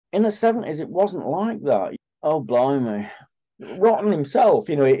in the 70s, it wasn't like that. Oh, blimey. Rotten himself,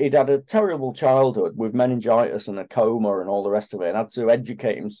 he'd had a terrible childhood with meningitis and a coma and all the rest of it, and had to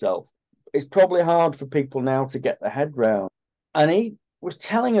educate himself. It's probably hard for people now to get their head round. And he was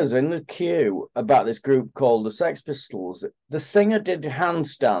telling us in the queue about this group called the Sex Pistols. The singer did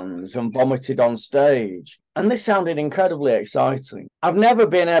handstands and vomited on stage. And this sounded incredibly exciting. I've never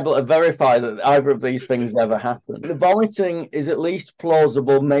been able to verify that either of these things ever happened. The vomiting is at least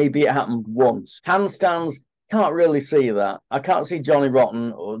plausible. Maybe it happened once. Handstands, can't really see that. I can't see Johnny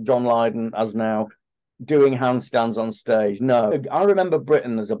Rotten or John Lydon as now doing handstands on stage. No. I remember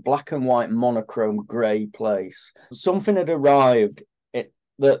Britain as a black and white monochrome grey place. Something had arrived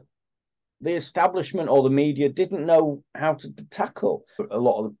that the establishment or the media didn't know how to tackle. A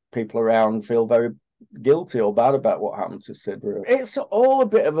lot of the people around feel very guilty or bad about what happened to Sid. It's all a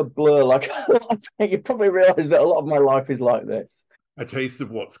bit of a blur. Like, you probably realise that a lot of my life is like this. A taste of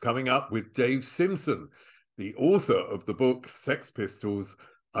what's coming up with Dave Simpson, the author of the book Sex Pistols,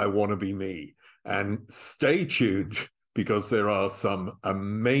 I Wanna Be Me. And stay tuned, because there are some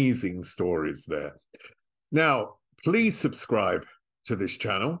amazing stories there. Now, please subscribe to this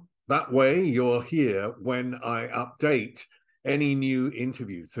channel. That way you're here when I update any new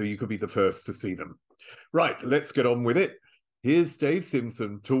interviews, so you could be the first to see them. Right, let's get on with it. Here's Dave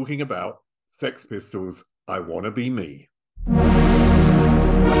Simpson talking about Sex Pistols, I Wanna Be Me.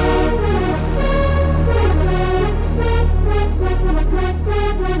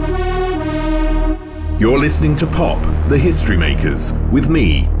 You're listening to Pop, the History Makers, with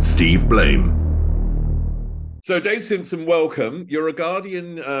me, Steve Blame. So, Dave Simpson, welcome. You're a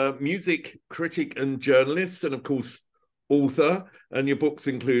Guardian music critic and journalist, and of course, author. And your books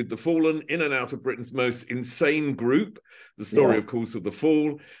include The Fallen, In and Out of Britain's Most Insane Group, the story, of course, of the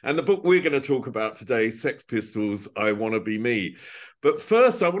fall, and the book we're going to talk about today, Sex Pistols, I Wanna Be Me. But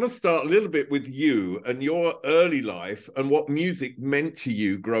first, I want to start a little bit with you and your early life and what music meant to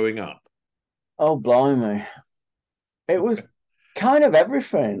you growing up. Oh, blimey. It was kind of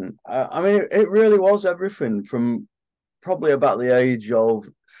everything. I mean, it really was everything from probably about the age of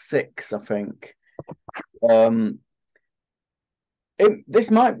 6, I think. I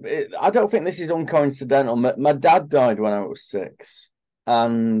don't think this is uncoincidental. My dad died when I was 6,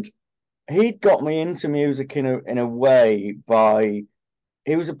 and he'd got me into music in a way by,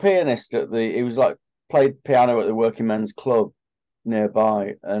 he was a pianist played piano at the Working Men's Club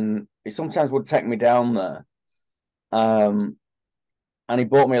nearby, and he sometimes would take me down there. And he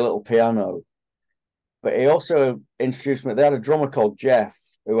bought me a little piano. But he also introduced me. They had a drummer called Jeff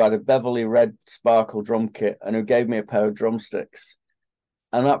who had a Beverly red sparkle drum kit and who gave me a pair of drumsticks.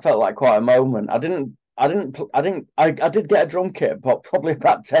 And that felt like quite a moment. I did get a drum kit, but probably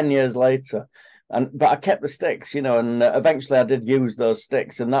about 10 years later. But I kept the sticks, and eventually I did use those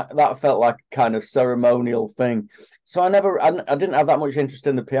sticks, and that felt like a kind of ceremonial thing. So I didn't have that much interest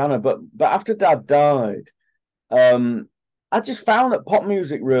in the piano, but after Dad died, I just found that pop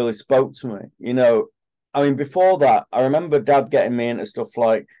music really spoke to me. I mean, before that, I remember Dad getting me into stuff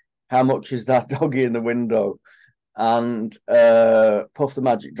like How Much Is That Doggy in the Window? And Puff the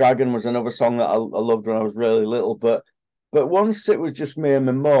Magic Dragon was another song that I loved when I was really little. But once it was just me and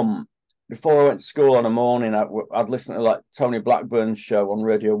my mum, before I went to school on a morning, I'd listen to like Tony Blackburn's show on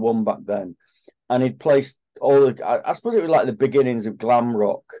Radio 1 back then. And he'd placed I suppose it was like the beginnings of glam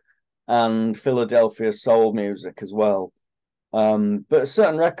rock and Philadelphia soul music as well. But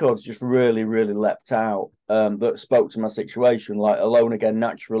certain records just really, really leapt out that spoke to my situation, like Alone Again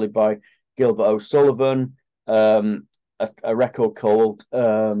Naturally by Gilbert O'Sullivan, a record called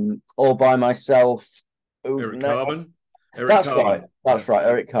All By Myself. Eric Carmen. That's right.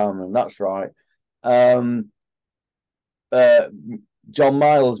 Eric Carmen. That's right. John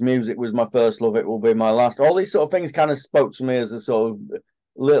Miles' music was my first love. It will be my last. All these sort of things kind of spoke to me as a sort of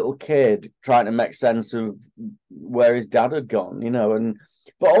little kid trying to make sense of where his dad had gone,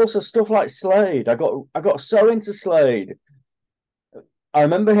 but also stuff like Slade. I got so into Slade. I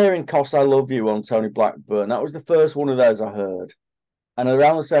remember hearing "'Cause I Love You" on Tony Blackburn. That was the first one of theirs I heard. And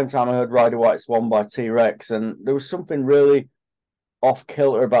around the same time, I heard Ride a White Swan by T-Rex. And there was something really off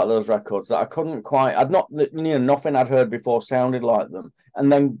kilter about those records that I couldn't quite, nothing I'd heard before sounded like them.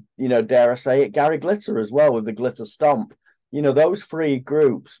 And then, dare I say it, Gary Glitter as well with the Glitter Stomp. Those 3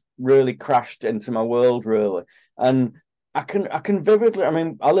 groups really crashed into my world, really. And I can vividly,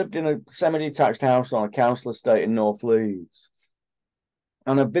 I lived in a semi-detached house on a council estate in North Leeds.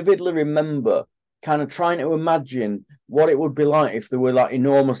 And I vividly remember kind of trying to imagine what it would be like if there were like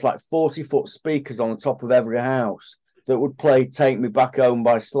enormous, like 40-foot speakers on the top of every house that would play Take Me Back Home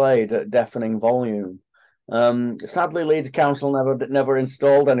by Slade at deafening volume. Sadly, Leeds Council never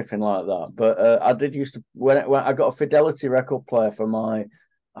installed anything like that. But I did used to when I got a Fidelity record player for my,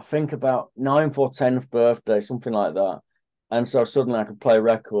 I think about 9th or 10th birthday, something like that. And so suddenly I could play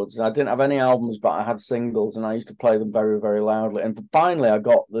records. And I didn't have any albums, but I had singles, and I used to play them very, very loudly. And finally, I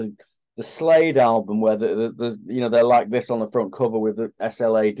got the Slade album where the they're like this on the front cover with the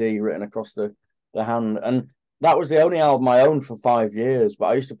SLAD written across the hand. And that was the only album I owned for 5 years, but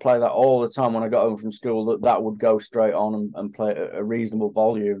I used to play that all the time when I got home from school. That would go straight on and play a reasonable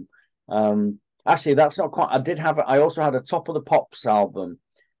volume. Actually, that's not quite. I also had a Top of the Pops album,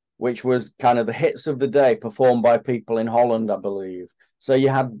 which was kind of the hits of the day performed by people in Holland, I believe. So you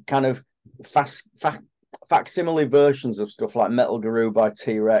had kind of facsimile versions of stuff like Metal Guru by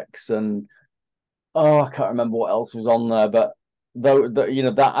T-Rex, and I can't remember what else was on there, but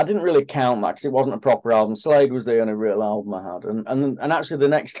that I didn't really count that because it wasn't a proper album. Slade was the only real album I had, and actually the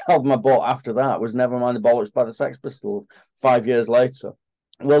next album I bought after that was Nevermind the Bollocks by the Sex Pistols 5 years later.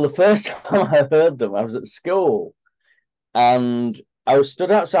 Well, the first time I heard them, I was at school, and I was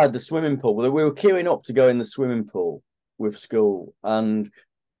stood outside the swimming pool. We were queuing up to go in the swimming pool with school, and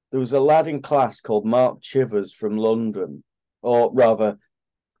there was a lad in class called Mark Chivers from London, or rather,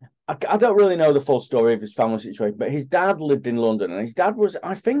 I don't really know the full story of his family situation, but his dad lived in London, and his dad was,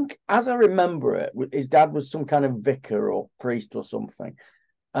 I think, as I remember it, his dad was some kind of vicar or priest or something,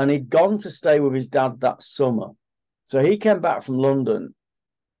 and he'd gone to stay with his dad that summer. So he came back from London,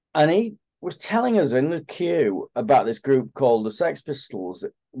 and he was telling us in the queue about this group called the Sex Pistols,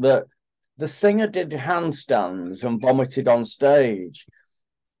 that the singer did handstands and vomited on stage.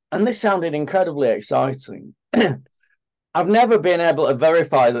 And this sounded incredibly exciting. I've never been able to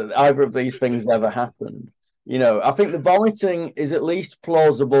verify that either of these things ever happened. I think the vomiting is at least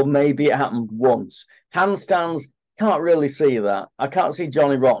plausible. Maybe it happened once. Handstands, can't really see that. I can't see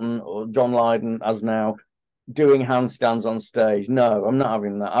Johnny Rotten or John Lydon as now doing handstands on stage. No, I'm not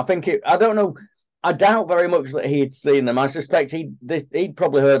having that. I don't know. I doubt very much that he'd seen them. I suspect he'd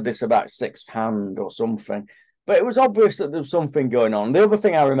probably heard this about sixth hand or something. But it was obvious that there was something going on. The other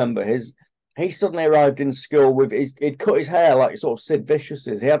thing I remember is he suddenly arrived in school with he'd cut his hair like sort of Sid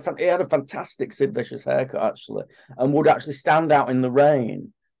Vicious's. He had a fantastic Sid Vicious haircut, actually, and would actually stand out in the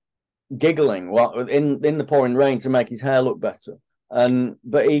rain, giggling while in the pouring rain to make his hair look better.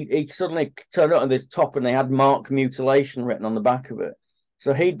 But he suddenly turned up on this top, and they had Mark Mutilation written on the back of it.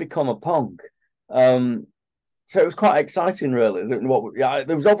 So he'd become a punk. So it was quite exciting, really.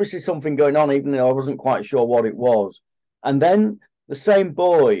 There was obviously something going on, even though I wasn't quite sure what it was. And then the same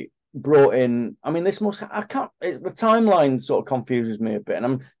boy brought in, the timeline sort of confuses me a bit.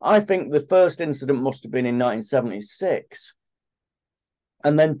 And I think the first incident must have been in 1976.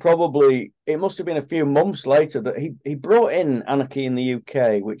 And then probably it must have been a few months later that he brought in Anarchy in the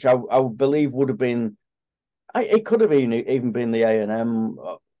UK, which I believe would have been, it could have even been the A&M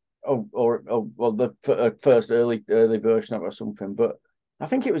or the first early version of it or something. But I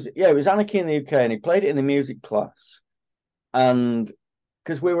think it was Anarchy in the UK, and he played it in the music class. And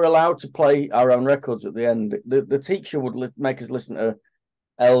because we were allowed to play our own records at the end, the teacher would make us listen to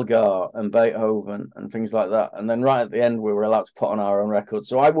Elgar and Beethoven and things like that, and then right at the end we were allowed to put on our own records.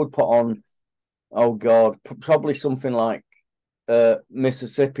 So I would put on, oh god, probably something like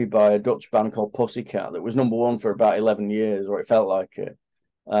Mississippi by a Dutch band called Pussycat that was #1 for about 11 years, or it felt like it.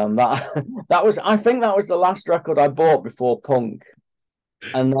 I think that was the last record I bought before punk.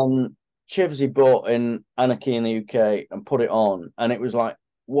 And then Chivsy brought in Anarchy in the UK and put it on, and it was like,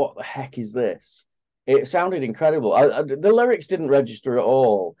 what the heck is this? It sounded incredible. The lyrics didn't register at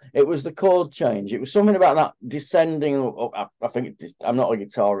all. It was the chord change. It was something about that descending. I think I'm not a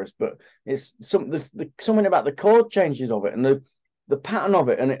guitarist, but it's something about the chord changes of it and the pattern of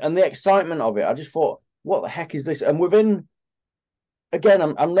it and the excitement of it. I just thought, what the heck is this? And within, again,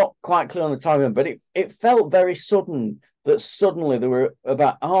 I'm not quite clear on the timing, but it felt very sudden that suddenly there were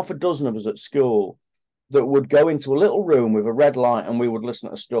about half a dozen of us at school that would go into a little room with a red light, and we would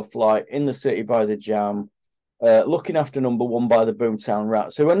listen to stuff like In the City by the Jam, Looking After #1 by the Boomtown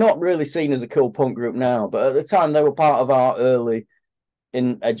Rats, who are not really seen as a cool punk group now, but at the time they were part of our early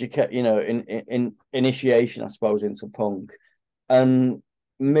initiation, I suppose, into punk. And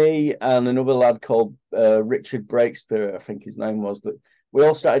me and another lad called Richard Breakspear, I think his name was, that we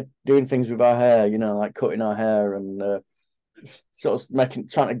all started doing things with our hair, like cutting our hair and sort of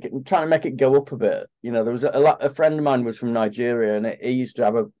trying to make it go up a bit. There was a friend of mine was from Nigeria, and he used to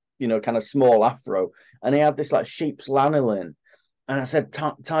have a kind of small afro, and he had this like sheep's lanolin, and I said,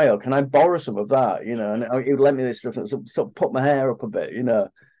 Tayo, can I borrow some of that? And he would lend me this stuff and sort of put my hair up a bit,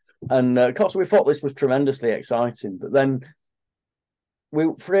 and of course we thought this was tremendously exciting. But then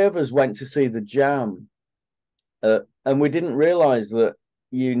three of us went to see the Jam And we didn't realize that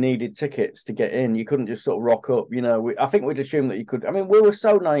you needed tickets to get in. You couldn't just sort of rock up. I think we'd assumed that you could. I mean, we were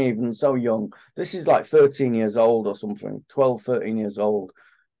so naive and so young. This is like 13 years old or something, 12, 13 years old.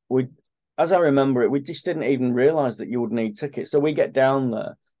 We, as I remember it, we just didn't even realize that you would need tickets. So we get down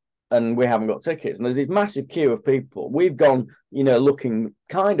there and we haven't got tickets. And there's this massive queue of people. We've gone, looking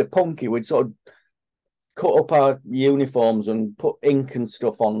kind of punky. We'd sort of cut up our uniforms and put ink and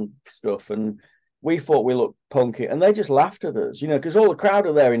stuff on stuff. And we thought we looked punky, and they just laughed at us, because all the crowd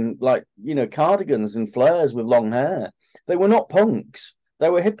are there in cardigans and flares with long hair. They were not punks.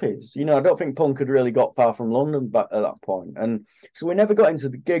 They were hippies. I don't think punk had really got far from London back at that point. And so we never got into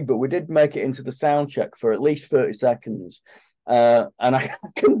the gig, but we did make it into the sound check for at least 30 seconds. And I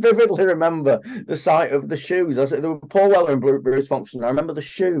can vividly remember the sight of the shoes. I said, there were Paul Weller and Bruce Function. I remember the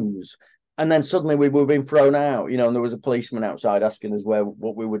shoes. And then suddenly we were being thrown out, and there was a policeman outside asking us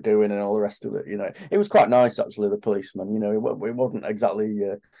what we were doing and all the rest of it. It was quite nice, actually, the policeman. It wasn't exactly,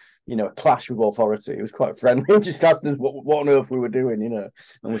 a clash with authority. It was quite friendly. He just asked us what on earth we were doing,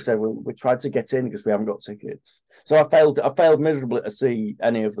 and we said, well, we tried to get in because we haven't got tickets. So I failed miserably to see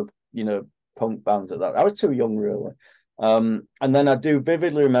any of the, punk bands at that. I was too young, really. And then I do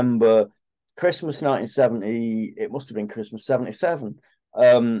vividly remember Christmas 1970. It must have been Christmas 77.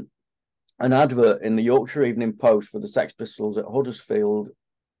 An advert in the Yorkshire Evening Post for the Sex Pistols at Huddersfield,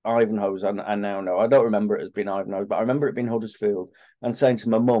 Ivanhoe's. I now know. I don't remember it as being Ivanhoe's, but I remember it being Huddersfield, and saying to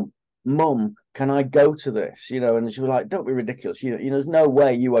my mum, can I go to this? And she was like, don't be ridiculous. There's no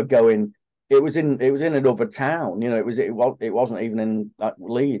way you are going. It was in another town. It wasn't even in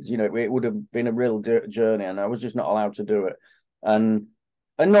Leeds. It would have been a real journey, and I was just not allowed to do it. And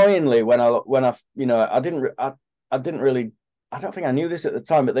annoyingly, when I didn't really. I don't think I knew this at the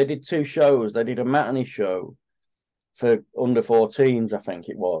time, but they did two shows. They did a matinee show for under 14s, I think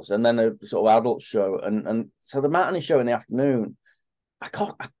it was, and then a sort of adult show. And so the matinee show in the afternoon,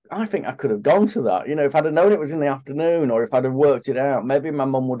 I think I could have gone to that. If I'd have known it was in the afternoon, or if I'd have worked it out, maybe my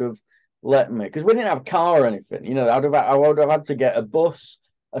mum would have let me, because we didn't have a car or anything. I would have had to get a bus,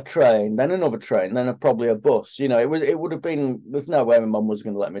 a train, then another train, then probably a bus. It would have been. There's no way my mum was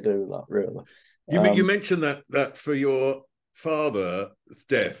going to let me do that, really. You mentioned that for your father's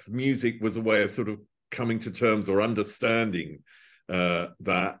death, music was a way of sort of coming to terms or understanding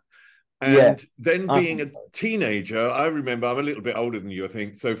that. And then being a teenager, I remember, I'm a little bit older than you, I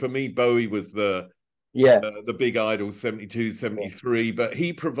think. So for me, Bowie was the big idol, 72, 73, but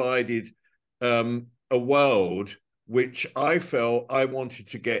he provided a world which I felt I wanted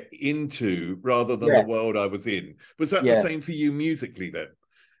to get into rather than the world I was in. Was that the same for you musically then?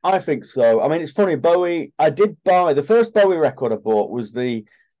 I think so. I mean, it's funny, Bowie, I did buy, the first Bowie record I bought was there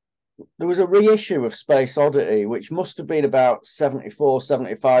was a reissue of Space Oddity, which must have been about 74,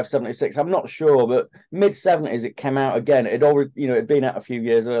 75, 76. I'm not sure, but mid-70s it came out again. It already, it'd been out a few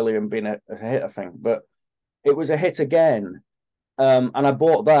years earlier and been a hit, I think. But it was a hit again. And I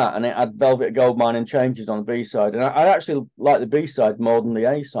bought that, and it had Velvet Goldmine and Changes on the B-side. And I actually like the B-side more than the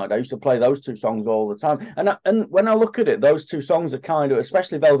A-side. I used to play those two songs all the time. And when I look at it, those two songs are kind of,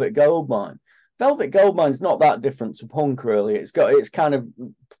 especially Velvet Goldmine. Velvet Goldmine's not that different to punk, really. It's kind of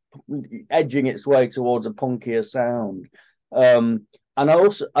edging its way towards a punkier sound. And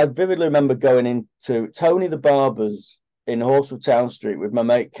I vividly remember going into Tony the Barber's in Horsforth Town Street with my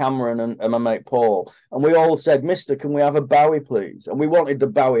mate Cameron and my mate Paul, and we all said, "Mister, can we have a Bowie, please?" And we wanted the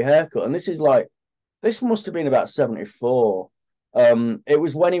Bowie haircut. And this must have been about 74. It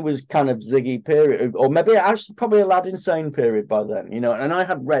was when he was kind of Ziggy period, or maybe actually probably Aladdin Sane period by then, and I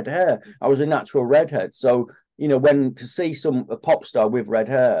had red hair. I was a natural redhead. So, when to see a pop star with red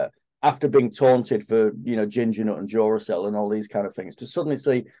hair after being taunted for, Ginger Nut and Duracell and all these kind of things, to suddenly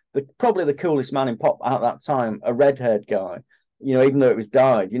see probably the coolest man in pop at that time, a red-haired guy, even though it was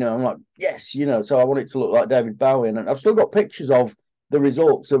dyed, I'm like, yes, so I want it to look like David Bowie. And I've still got pictures of the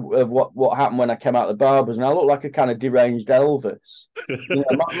results of what happened when I came out of the barbers, and I look like a kind of deranged Elvis.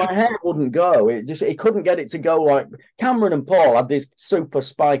 My hair wouldn't go. It couldn't get it to go. Like Cameron and Paul had these super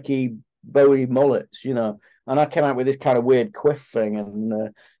spiky Bowie mullets, and I came out with this kind of weird quiff thing,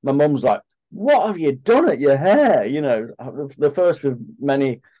 and my mum's like, "What have you done at your hair?" The first of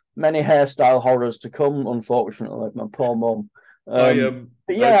many hairstyle horrors to come, unfortunately. My poor mum. I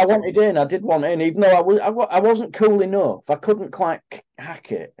wanted in. I did want in, even though I wasn't cool enough. I couldn't quite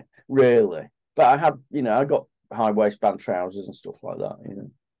hack it, really. But I had, I got high waistband trousers and stuff like that.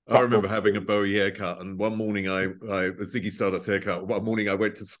 I remember having a Bowie haircut, and one morning a Ziggy Stardust haircut. One morning I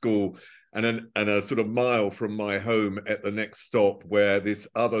went to school, and a sort of mile from my home at the next stop, where this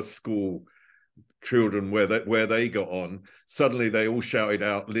other school children where they got on, suddenly they all shouted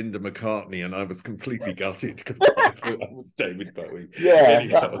out Linda McCartney, and I was completely gutted because I thought I was David Bowie. Yeah,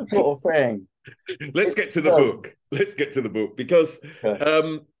 Anyhow, that's the sort of thing. let's get to the book. Let's get to the book, because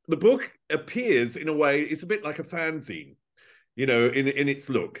the book appears in a way, it's a bit like a fanzine, you know, in its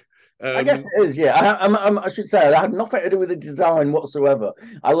look. I guess it is, yeah. I should say I had nothing to do with the design whatsoever.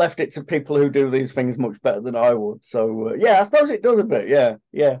 I left it to people who do these things much better than I would. So yeah, I suppose it does a bit. Yeah,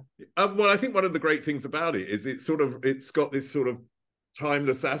 yeah. Well, I think one of the great things about it is it's got this sort of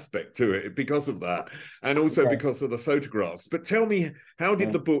timeless aspect to it because of that, and also because of the photographs. But tell me, how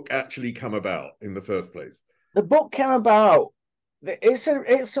did the book actually come about in the first place? The book came about.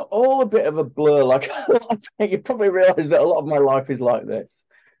 It's all a bit of a blur. Like you probably realise that a lot of my life is like this.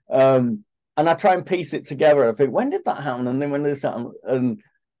 And I try and piece it together. I think, when did that happen? And then when did this happen?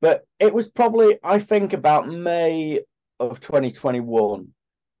 But it was probably, I think, about May of 2021.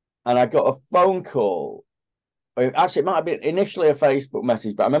 And I got a phone call. Actually, it might have been initially a Facebook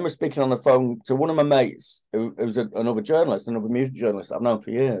message, but I remember speaking on the phone to one of my mates who's another journalist, another music journalist I've known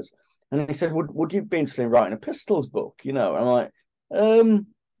for years. And he said, would you be interested in writing a Pistols book? You know, and I'm like,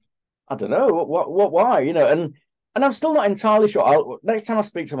 I don't know, why? You know, and I'm still not entirely sure. Next time I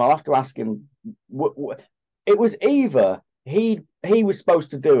speak to him, I'll have to ask him. It was either he was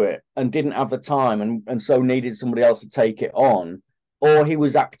supposed to do it and didn't have the time and so needed somebody else to take it on, or he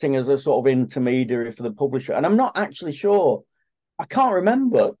was acting as a sort of intermediary for the publisher. And I'm not actually sure. I can't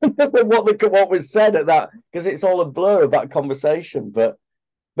remember what was said at that, because it's all a blur of that conversation. But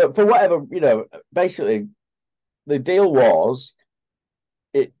for whatever, you know, basically the deal was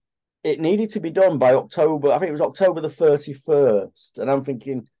it needed to be done by October. I think it was October the 31st. And I'm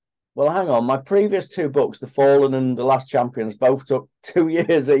thinking, well, hang on. My previous two books, The Fallen and The Last Champions, both took 2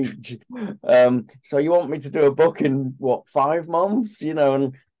 years each. So you want me to do a book in, what, 5 months? You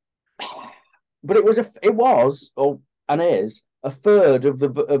know, but it was and is a third of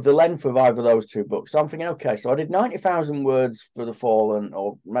the length of either of those two books. So I'm thinking, okay, so I did 90,000 words for The Fallen,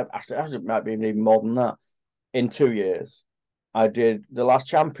 or actually it might be even more than that, in 2 years. I did The Last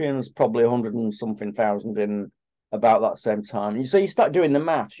Champions, probably 100 and something thousand in about that same time. So you start doing the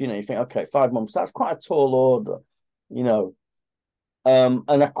maths, you know, you think, okay, 5 months, that's quite a tall order, you know.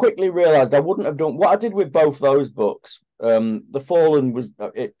 And I quickly realized I wouldn't have done what I did with both those books. The Fallen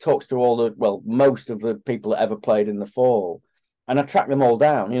it talks to most of the people that ever played in the Fall. And I tracked them all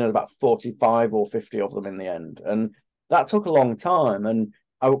down, you know, about 45 or 50 of them in the end. And that took a long time. And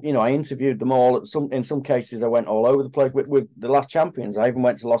I interviewed them all. In some cases, I went all over the place with The Last Champions. I even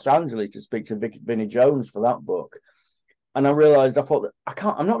went to Los Angeles to speak to Vinnie Jones for that book. And I realized, I thought, that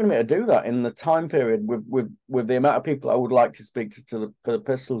I'm not going to be able to do that in the time period with the amount of people I would like to speak to for the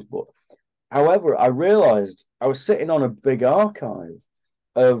Pistols book. However, I realized I was sitting on a big archive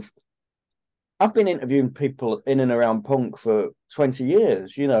of. I've been interviewing people in and around punk for 20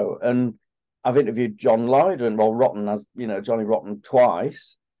 years, you know, and I've interviewed John Lydon, Rotten, as you know, Johnny Rotten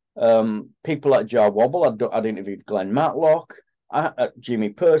twice. People like Jar Wobble. I'd interviewed Glenn Matlock, Jimmy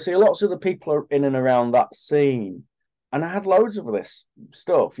Percy. Lots of the people are in and around that scene, and I had loads of this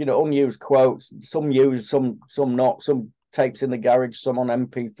stuff. You know, unused quotes, some used, some not, some tapes in the garage, some on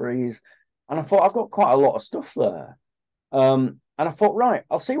MP3s, and I thought I've got quite a lot of stuff there. And I thought, right,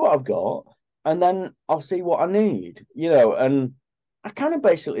 I'll see what I've got, and then I'll see what I need. You know, and I kind of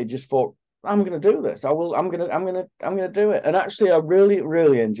basically just thought, I'm going to do this. I'm going to do it. And actually, I really,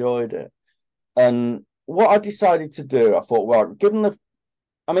 really enjoyed it. And what I decided to do, I thought, well,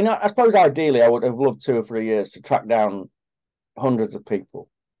 I suppose ideally I would have loved 2 or 3 years to track down hundreds of people.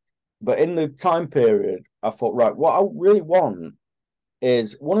 But in the time period, I thought, right, what I really want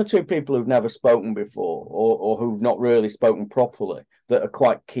is 1 or 2 people who've never spoken before, or who've not really spoken properly, that are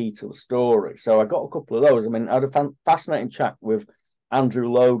quite key to the story. So I got a couple of those. I mean, I had a fascinating chat with Andrew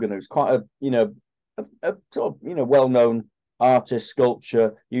Logan, who's quite a sort of, well-known artist,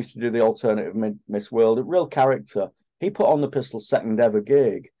 sculptor, used to do the alternative Miss World, a real character. He put on the Pistols' second ever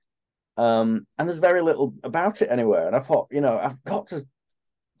gig. And there's very little about it anywhere. And I thought, I've got to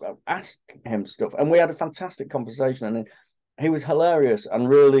ask him stuff. And we had a fantastic conversation, and he was hilarious and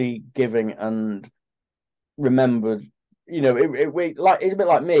really giving, and remembered. It's a bit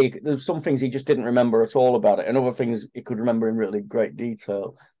like me. There's some things he just didn't remember at all about it, and other things he could remember in really great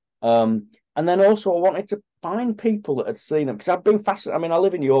detail. And then also I wanted to find people that had seen him, because I've been fascinated. I mean, I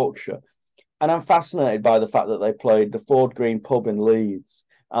live in Yorkshire, and I'm fascinated by the fact that they played the Ford Green pub in Leeds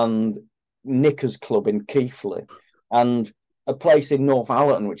and Knickers Club in Keighley and a place in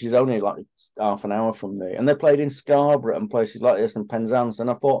Northallerton, which is only like half an hour from me. And they played in Scarborough and places like this, and Penzance. And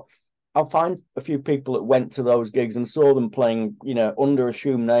I thought, I'll find a few people that went to those gigs and saw them playing, under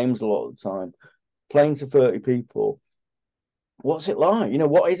assumed names a lot of the time. playing to 30 people. What's it like?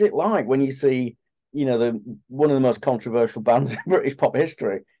 What is it like when you see, one of the most controversial bands in British pop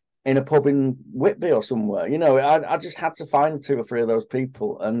history in a pub in Whitby or somewhere? I just had to find 2 or 3 of those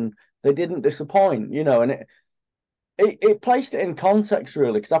people, and they didn't disappoint, and it placed it in context,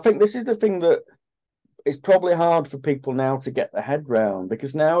 really, because I think this is the thing that is probably hard for people now to get their head round,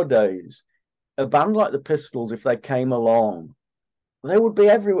 because nowadays, a band like the Pistols, if they came along, they would be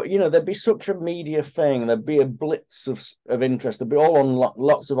everywhere. There'd be such a media thing. There'd be a blitz of interest. There'd be all on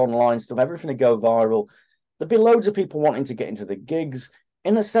lots of online stuff. Everything would go viral. There'd be loads of people wanting to get into the gigs.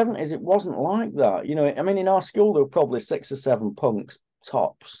 In the 70s, it wasn't like that. I mean, in our school, there were probably 6 or 7 punks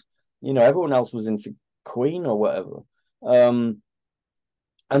tops. Everyone else was into Queen or whatever. And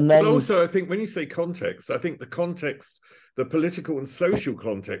then, but also, I think when you say context, I think the context, the political and social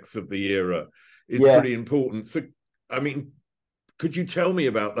context of the era is pretty important. So, I mean, could you tell me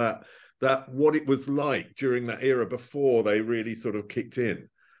about that what it was like during that era before they really sort of kicked in?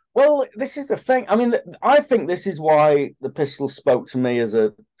 Well, this is the thing. I mean, I think this is why the Pistols spoke to me as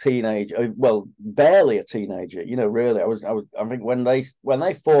a teenager. Well, barely a teenager. Really, I think when they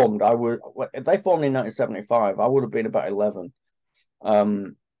formed, if they formed in 1975, I would have been about 11.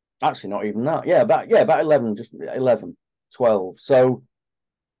 Actually, not even that. About 11, just 11, 12. So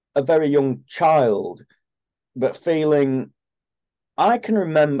a very young child, but feeling. I can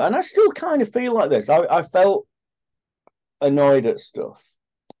remember, and I still kind of feel like this. I felt annoyed at stuff.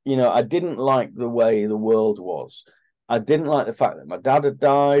 I didn't like the way the world was. I didn't like the fact that my dad had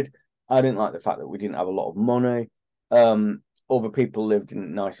died. I didn't like the fact that we didn't have a lot of money. Other people lived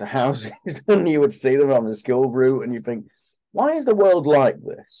in nicer houses, and you would see them on the school route, and you think, why is the world like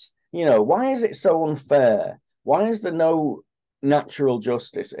this? Why is it so unfair? Why is there no natural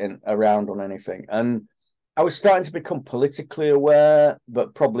justice around on anything? And I was starting to become politically aware,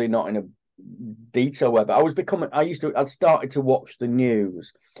 but probably not in a detail way. But I'd started to watch the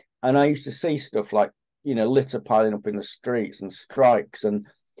news, and I used to see stuff like, litter piling up in the streets and strikes, and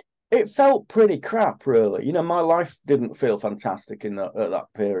it felt pretty crap, really. My life didn't feel fantastic at that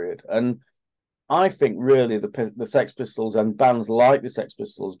period. And I think really the Sex Pistols and bands like the Sex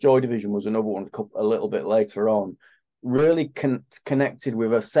Pistols, Joy Division was another one a little bit later on, really connected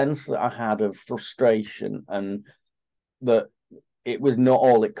with a sense that I had of frustration, and that it was not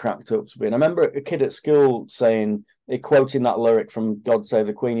all it cracked up to be. And I remember a kid at school quoting that lyric from God Save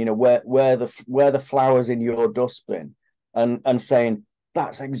the Queen, where the flowers in your dustbin, and saying,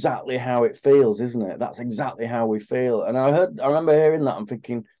 that's exactly how it feels, isn't it? That's exactly how we feel. And I remember hearing that and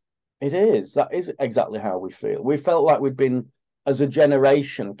thinking, that is exactly how we feel. We felt like we'd been, as a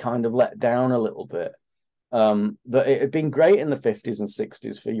generation, kind of let down a little bit. That it had been great in the 50s and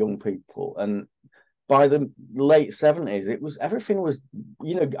 60s for young people, and by the late 70s, everything was,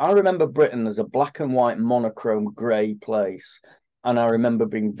 I remember Britain as a black and white monochrome grey place, and I remember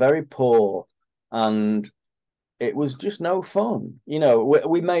being very poor, and it was just no fun.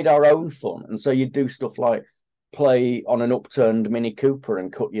 We made our own fun, and so you'd do stuff like play on an upturned Mini Cooper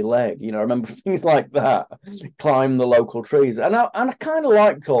and cut your leg. I remember things like that, climb the local trees, and I kind of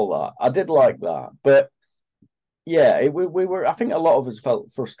liked all that. I did like that, but yeah, we were. I think a lot of us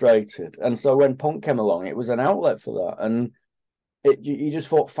felt frustrated, and so when punk came along, it was an outlet for that. And you just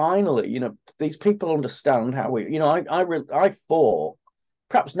thought, finally, these people understand how we. I thought,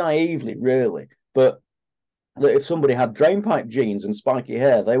 perhaps naively, really, but that if somebody had drainpipe jeans and spiky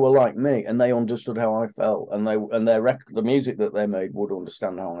hair, they were like me, and they understood how I felt, and the music that they made would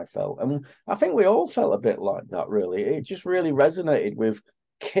understand how I felt. And I think we all felt a bit like that. Really, it just really resonated with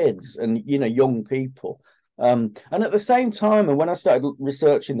kids and young people. And at the same time, and when I started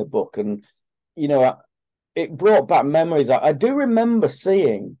researching the book, and it brought back memories. I do remember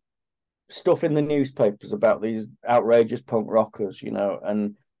seeing stuff in the newspapers about these outrageous punk rockers,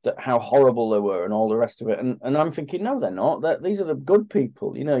 and how horrible they were, and all the rest of it. And I'm thinking, no, they're not. These are the good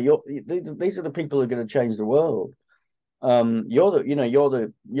people. These are the people who are going to change the world. You're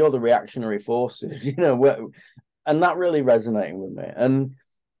the reactionary forces. And that really resonated with me. And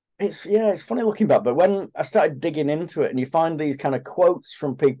it's funny looking back, but when I started digging into it, and you find these kind of quotes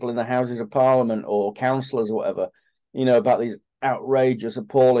from people in the Houses of Parliament or councillors or whatever, about these outrageous,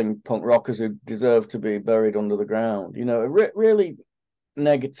 appalling punk rockers who deserve to be buried under the ground, really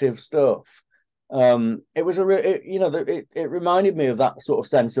negative stuff. It was it reminded me of that sort of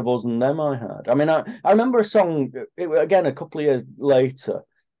sense of us and them I had. I mean, I remember a song, again, a couple of years later,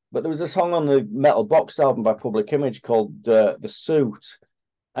 but there was a song on the Metal Box album by Public Image called The Suit.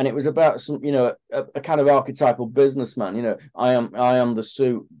 And it was about some, a kind of archetypal businessman. I am the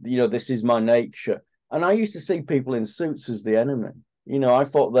suit. This is my nature. And I used to see people in suits as the enemy. I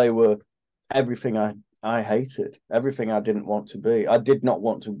thought they were everything I hated, everything I didn't want to be. I did not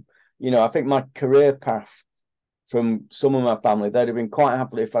want to, I think my career path from some of my family, they'd have been quite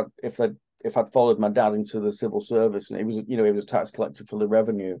happy if I'd followed my dad into the civil service, and he was a tax collector for the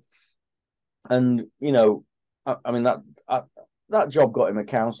revenue. And I mean that job got him a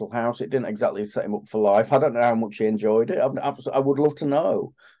council house. It didn't exactly set him up for life. I don't know how much he enjoyed it. I would love to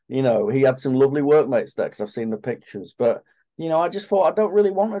know. He had some lovely workmates there, because I've seen the pictures. But I just thought, I don't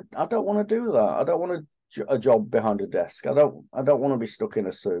want to do that. I don't want a job behind a desk. I don't want to be stuck in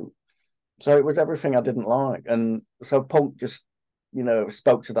a suit. So it was everything I didn't like. And so punk just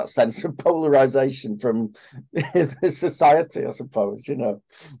spoke to that sense of polarization from society, I suppose.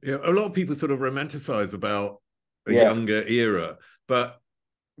 Yeah, a lot of people sort of romanticize about a younger era, but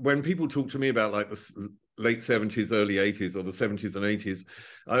when people talk to me about like the late 70s, early 80s, or the 70s and 80s,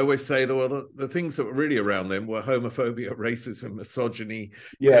 I always say that the things that were really around them were homophobia, racism, misogyny.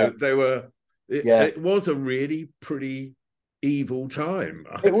 It was a really pretty evil time.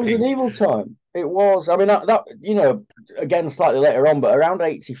 It was an evil time. It was. I mean, that again, slightly later on, but around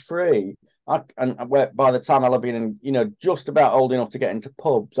 83, by the time I'll have been in, just about old enough to get into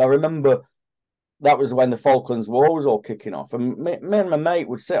pubs, I remember that was when the Falklands War was all kicking off, and me and my mate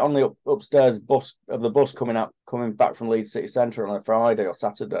would sit on the upstairs bus coming back from Leeds City Centre on a Friday or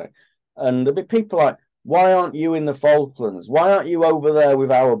Saturday, and there'd be people like, "Why aren't you in the Falklands? Why aren't you over there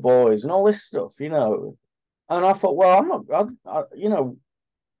with our boys?" and all this stuff, And I thought, well, I'm not,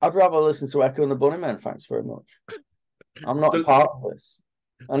 I'd rather listen to Echo and the Bunnymen, thanks very much. I'm not a part of this.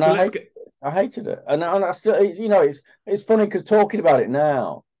 And I hated it. And I still, it's funny because talking about it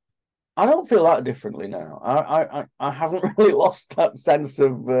now, I don't feel that differently now. I haven't really lost that sense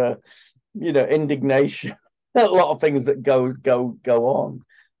of, indignation at a lot of things that go on.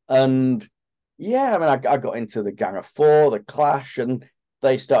 And yeah, I mean, I got into the Gang of Four, the Clash, and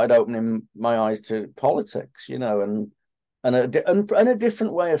they started opening my eyes to politics, and a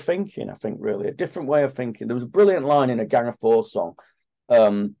different way of thinking. I think really a different way of thinking. There was a brilliant line in a Gang of Four song.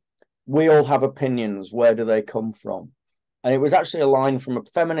 We all have opinions. Where do they come from? And it was actually a line from a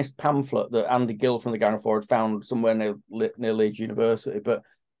feminist pamphlet that Andy Gill from the Gang of Four had found somewhere near Leeds University. But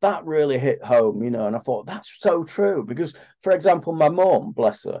that really hit home, and I thought, that's so true. Because, for example, my mum,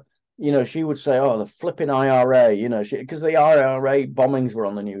 bless her, she would say, "Oh, the flipping IRA," because the IRA bombings were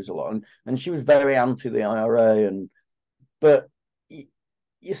on the news a lot, and she was very anti the IRA. But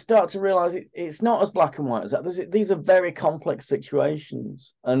you start to realize it's not as black and white as that. These are very complex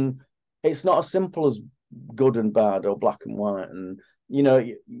situations, and it's not as simple as good and bad or black and white. And you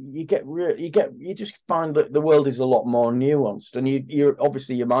just find that the world is a lot more nuanced, and you're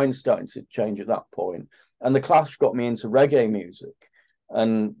obviously, your mind's starting to change at that point. And the Clash got me into reggae music,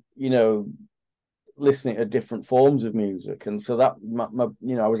 and listening to different forms of music, and so that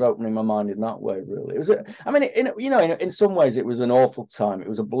I was opening my mind in that way. Really, it was. In some ways, it was an awful time. It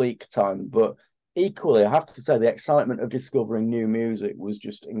was a bleak time, but equally, I have to say, the excitement of discovering new music was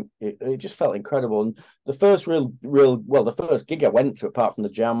it just felt incredible. And the first the first gig I went to, apart from the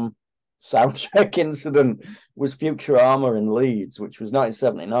Jam soundcheck incident, was Futurama in Leeds, which was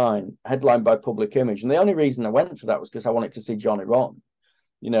 1979, headlined by Public Image. And the only reason I went to that was because I wanted to see Johnny Rotten.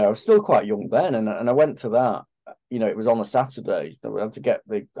 I was still quite young then, and I went to that. It was on a Saturday. So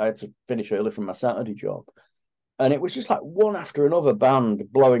I had to finish early from my Saturday job, and it was just like one after another band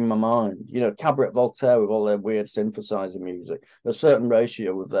blowing my mind. Cabaret Voltaire with all their weird synthesizer music, A Certain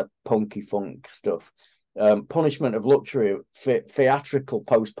Ratio with their punky funk stuff, Punishment of Luxury, theatrical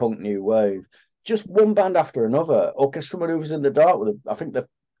post-punk new wave. Just one band after another. Orchestral Maneuvers in the Dark with, I think, the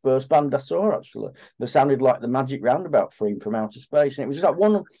first band I saw, actually. They sounded like the Magic Roundabout theme from outer space. And it was just like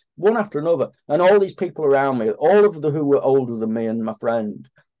one after another. And all these people around me, all of who were older than me and my friend,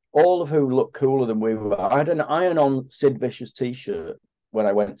 all of who looked cooler than we were. I had an iron-on Sid Vicious t-shirt when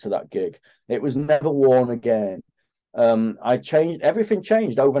I went to that gig. It was never worn again. Everything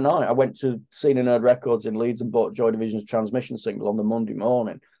changed overnight. I went to Scene and Nerd Records in Leeds and bought Joy Division's Transmission single on the Monday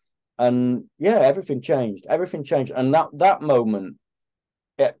morning. And yeah, everything changed. And that moment,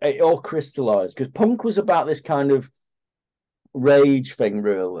 it all crystallized, because punk was about this kind of rage thing,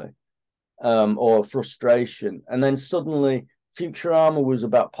 really, or frustration. And then suddenly Futurama was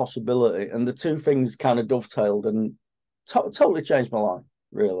about possibility, and the two things kind of dovetailed and totally changed my life,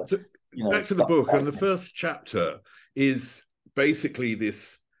 really. So back to the book, and the first chapter is basically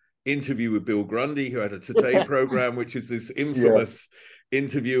this interview with Bill Grundy, who had a Today program, which is this infamous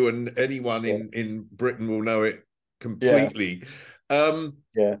interview, and anyone in Britain will know it completely.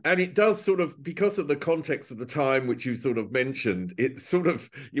 And it does sort of, because of the context of the time which you sort of mentioned, it sort of,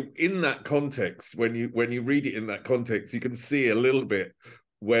 in that context, when you read it in that context, you can see a little bit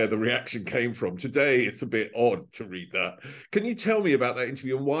where the reaction came from. Today, it's a bit odd to read that. Can you tell me about that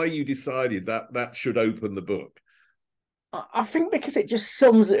interview and why you decided that that should open the book? I think because it just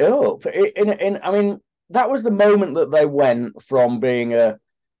sums it up. I mean, that was the moment that they went from being I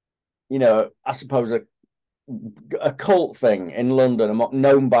suppose a cult thing in London,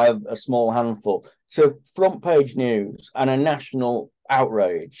 known by a small handful, to front page news and a national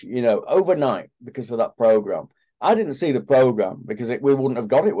outrage, overnight because of that program. I didn't see the program because we wouldn't have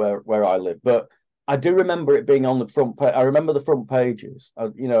got it where I live, but I do remember it being on the front page. I remember the front pages,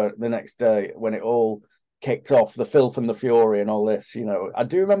 the next day when it all kicked off, the filth and the fury and all this, I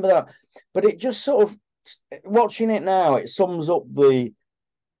do remember that. But it just sort of, watching it now, it sums up the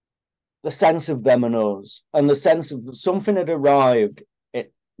sense of them and us, and the sense of something had arrived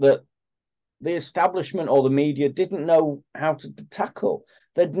that the establishment or the media didn't know how to tackle.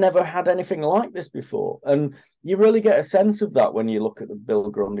 They'd never had anything like this before. And you really get a sense of that when you look at the Bill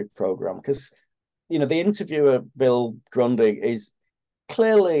Grundy program, because, the interviewer, Bill Grundy, is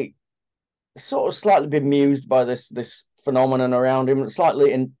clearly sort of slightly bemused by this phenomenon around him,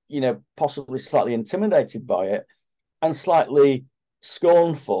 possibly slightly intimidated by it, and slightly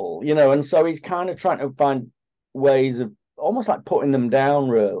scornful, and so he's kind of trying to find ways of almost like putting them down,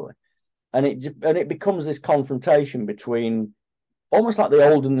 really. And it becomes this confrontation between almost like the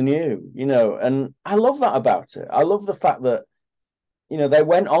old and the new, and I love that about it. I love the fact that, they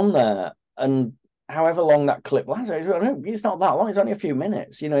went on there, and however long that clip lasts, it's not that long, it's only a few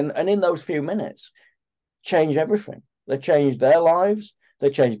minutes, and in those few minutes, change everything. They changed their lives. They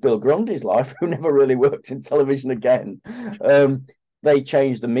changed Bill Grundy's life, who never really worked in television again. They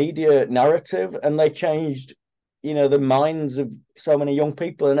changed the media narrative, and they changed, the minds of so many young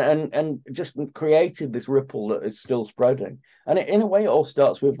people, and just created this ripple that is still spreading. And in a way, it all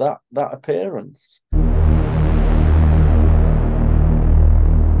starts with that appearance.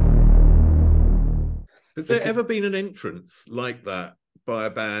 Has there ever been an entrance like that by a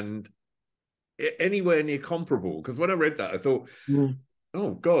band anywhere near comparable? Because when I read that, I thought,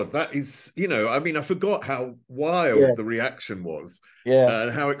 oh God, that is, I forgot how wild the reaction was,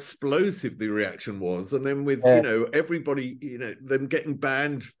 and how explosive the reaction was. And then with, everybody, them getting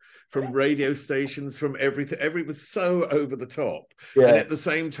banned from radio stations, from everything, was so over the top. And at the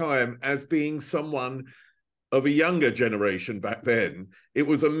same time, as being someone of a younger generation back then, it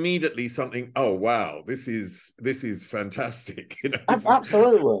was immediately something, oh wow, this is fantastic.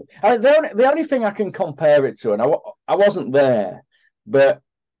 Absolutely. The only thing I can compare it to, and I wasn't there, but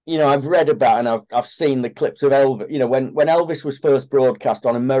I've read about, and I've seen the clips of Elvis. When Elvis was first broadcast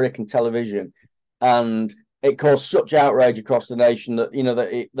on American television, and it caused such outrage across the nation that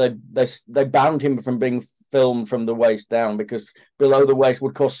they banned him from being filmed from the waist down, because below the waist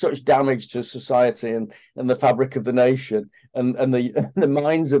would cause such damage to society and the fabric of the nation and the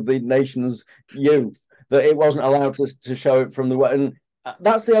minds of the nation's youth, that it wasn't allowed to show it from the way. And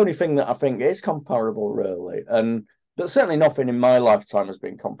that's the only thing that I think is comparable, really. And but certainly nothing in my lifetime has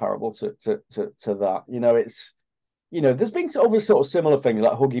been comparable to that. It's, there's been other sort of similar things,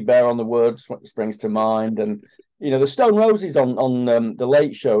 like Huggy Bear on the Word springs to mind, and the Stone Roses on the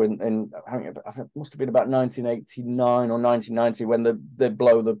Late Show in I think it must have been about 1989 or 1990, when they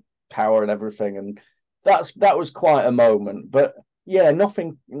blow the power and everything, and that was quite a moment. But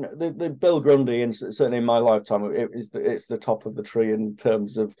nothing. The Bill Grundy, and certainly in my lifetime, it's the top of the tree in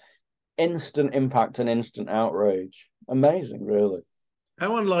terms of instant impact and instant outrage. Amazing, really.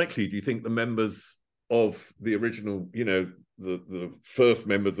 How unlikely do you think the members of the original, the first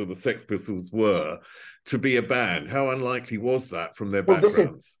members of the Sex Pistols were to be a band? How unlikely was that from their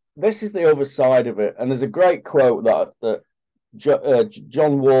backgrounds? This is the other side of it. And there's a great quote that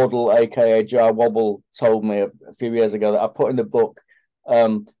John Wardle, aka Jar Wobble, told me a few years ago, that I put in the book,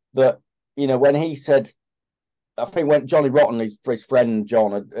 that when he said, I think when Johnny Rotten, his friend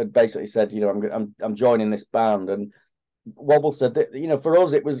John, had basically said, I'm joining this band, and Wobble said that, for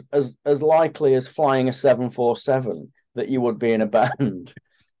us it was as likely as flying a 747 that you would be in a band.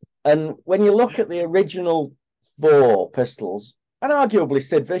 And when you look at the original four Pistols, and arguably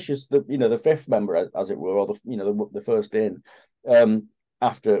Sid Vicious, the fifth member, as it were, or the first in,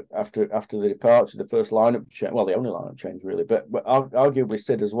 after the departure, the first lineup change, well, the only lineup change really, but arguably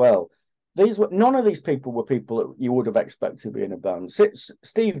Sid as well. None of these people were people that you would have expected to be in a band.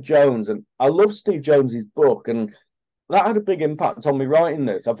 Steve Jones, and I love Steve Jones's book, and that had a big impact on me writing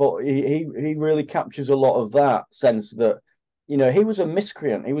this. I thought he really captures a lot of that sense that, he was a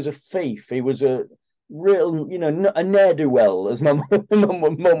miscreant, he was a thief, he was a real, a ne'er-do-well, as my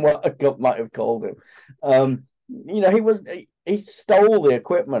mum might have called him. He stole the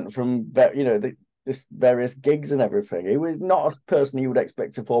equipment from, this various gigs and everything. He was not a person you would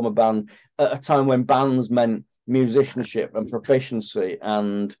expect to form a band at a time when bands meant musicianship and proficiency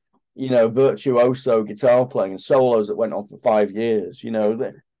and, virtuoso guitar playing and solos that went on for 5 years.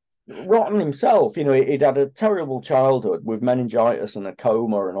 Rotten himself, he'd had a terrible childhood with meningitis and a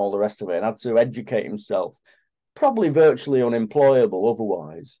coma and all the rest of it, and had to educate himself, probably virtually unemployable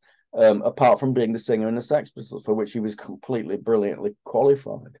otherwise, apart from being the singer in the Sex Pistols, for which he was completely brilliantly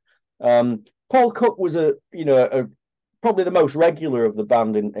qualified. Paul Cook was probably the most regular of the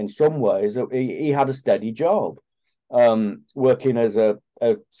band in some ways. He had a steady job, working as a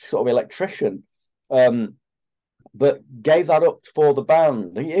sort of electrician, but gave that up for the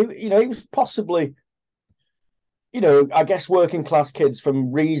band. He was possibly, I guess working class kids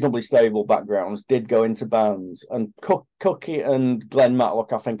from reasonably stable backgrounds did go into bands, and Cookie and Glenn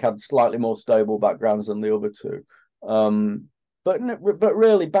Matlock, I think, had slightly more stable backgrounds than the other two. But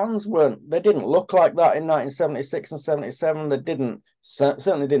really, bands they didn't look like that in 1976 and 77. They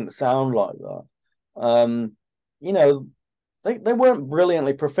certainly didn't sound like that. They weren't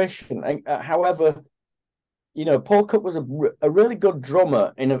brilliantly proficient. However, Paul Cook was a really good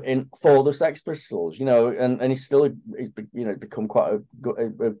drummer for the Sex Pistols, and he's become quite a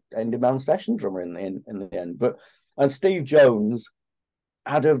good in-demand session drummer in the end. And Steve Jones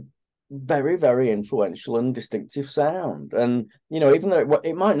had a very, very influential and distinctive sound. And, even though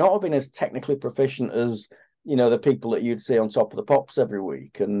it might not have been as technically proficient as, the people that you'd see on Top of the Pops every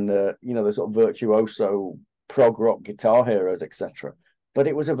week and, the sort of virtuoso prog rock guitar heroes, etc. But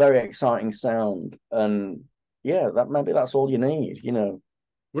it was a very exciting sound. And yeah, maybe that's all you need,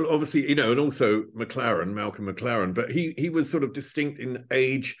 Well, obviously, and also McLaren, Malcolm McLaren, but he was sort of distinct in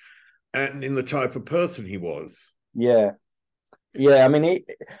age and in the type of person he was. Yeah. Yeah, I mean,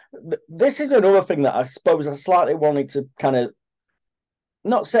 this is another thing that I suppose I slightly wanted to kind of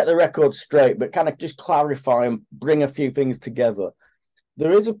not set the record straight, but kind of just clarify and bring a few things together.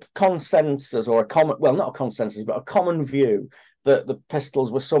 There is a consensus, or not a consensus, but a common view that the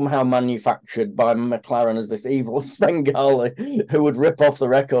Pistols were somehow manufactured by McLaren as this evil Svengali who would rip off the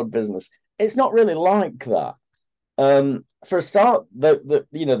record business. It's not really like that. For a start,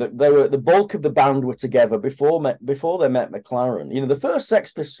 the bulk of the band were together before they met McLaren. The first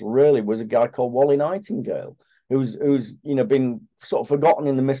Sex Pistol really was a guy called Wally Nightingale, who's been sort of forgotten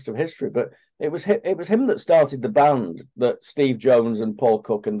in the mist of history. But it was him that started the band that Steve Jones and Paul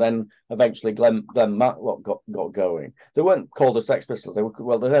Cook and then eventually Glenn Matlock got going. They weren't called the Sex Pistols.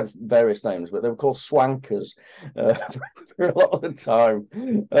 They had various names, but they were called Swankers for a lot of the time.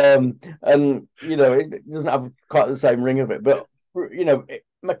 And it doesn't have quite the same ring of it. But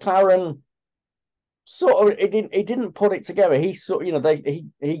McLaren sort of he didn't put it together. He sort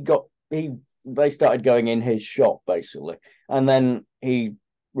they started going in his shop basically, and then he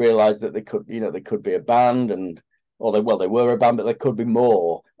realized that they could be a band, they were a band, but there could be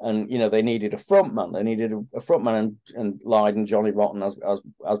more, and they needed a frontman. They needed a frontman, and Lyde and Johnny Rotten as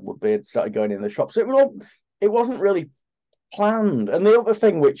would be had started going in the shop. So it wasn't really planned. And the other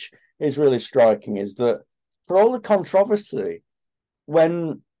thing which is really striking is that for all the controversy,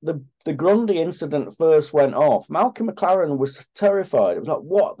 when the Grundy incident first went off, Malcolm McLaren was terrified. It was like,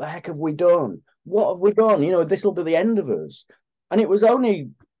 what the heck have we done? What have we done? This will be the end of us. And it was only,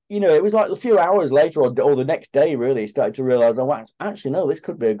 it was like a few hours later or the next day, really, he started to realize, oh, actually, no, this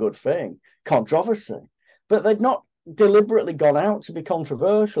could be a good thing. Controversy. But they'd not deliberately gone out to be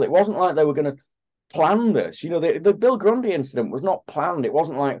controversial. It wasn't like they were going to plan this. The Bill Grundy incident was not planned. It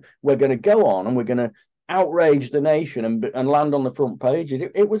wasn't like we're going to go on and we're going to outrage the nation and land on the front pages.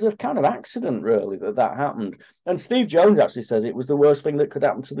 It was a kind of accident, really, that happened. And Steve Jones actually says it was the worst thing that could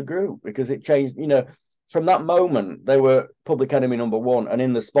happen to the group because it changed, from that moment, they were public enemy number one and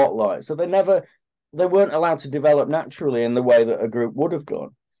in the spotlight. So they weren't allowed to develop naturally in the way that a group would have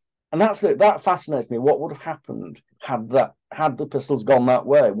done. And that fascinates me. What would have happened had the Pistols gone that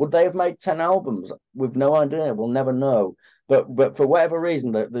way? Would they have made 10 albums? We've no idea. We'll never know. But for whatever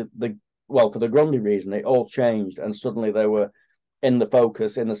reason, for the Grundy reason, it all changed, and suddenly they were in the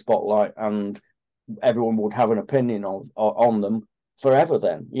focus, in the spotlight, and everyone would have an opinion on them forever.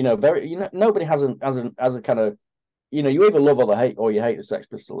 Then, nobody has a kind of, you either love or you hate the Sex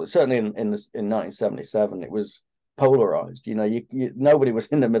Pistols. Certainly in 1977, it was polarized. Nobody was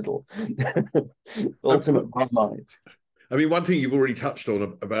in the middle. Ultimate might. I mean, one thing you've already touched on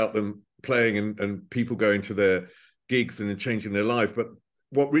about them playing and people going to their gigs and changing their life, but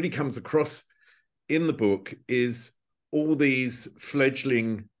what really comes across in the book is all these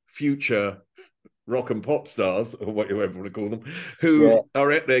fledgling future rock and pop stars, or whatever you want to call them, who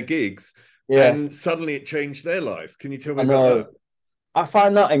are at their gigs, and suddenly it changed their life. Can you tell me about that? I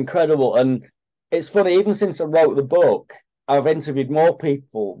find that incredible. And it's funny, even since I wrote the book, I've interviewed more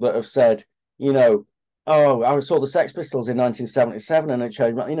people that have said, you know, oh, I saw the Sex Pistols in 1977 and it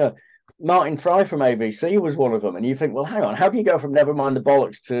changed, you know, Martin Fry from ABC was one of them. And you think, well, hang on, how do you go from Never Mind the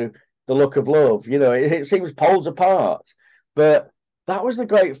Bollocks to The Look of Love? You know, it seems poles apart. But that was the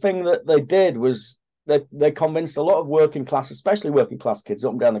great thing that they did, was they convinced a lot of working class, especially working class kids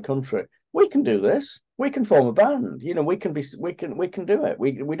up and down the country, we can do this. We can form a band. You know, we can do it.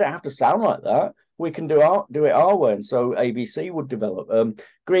 We don't have to sound like that. We can do it our way. And so ABC would develop.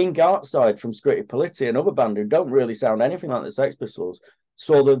 Green Gartside from Scritti Politti, another band who don't really sound anything like the Sex Pistols,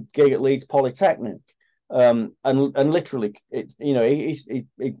 saw the gig at Leeds Polytechnic. And literally, he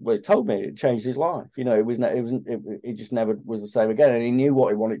told me it changed his life. You know, it just never was the same again. And he knew what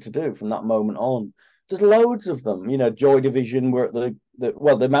he wanted to do from that moment on. There's loads of them. You know, Joy Division were at the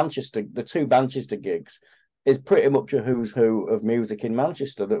two Manchester gigs is pretty much a who's who of music in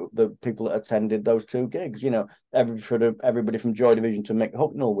Manchester. The people that attended those two gigs. You know, everybody from Joy Division to Mick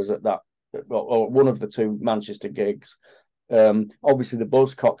Hucknall was at that, or one of the two Manchester gigs. Obviously, the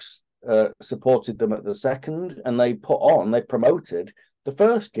Buzzcocks supported them at the second, and they promoted the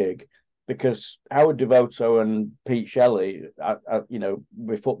first gig, because Howard Devoto and Pete Shelley,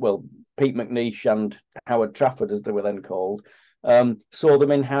 Pete McNeish and Howard Trafford, as they were then called, saw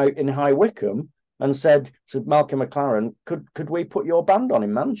them in High Wycombe and said to Malcolm McLaren, could we put your band on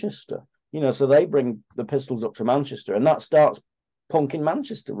in Manchester? You know, so they bring the Pistols up to Manchester, and that starts punk in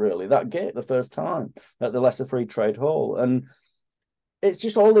Manchester, really, that gig, the first time at the Lesser Free Trade Hall. And it's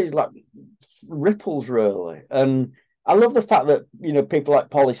just all these like ripples, really. And I love the fact that, you know, people like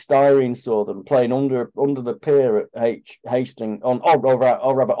Polystyrene saw them playing under the pier at Hastings, on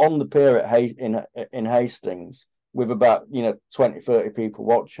the pier at in Hastings, with about, you know, 20-30 people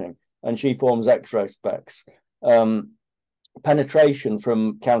watching, and She Forms X-Ray Specs. Penetration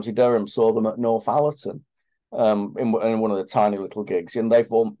from County Durham saw them at North Allerton, in one of the tiny little gigs, and they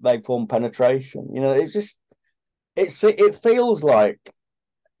formed Penetration. You know, it's just it feels like,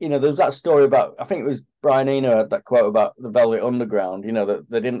 you know, there's that story about, I think it was Brian Eno had that quote about the Velvet Underground, you know, that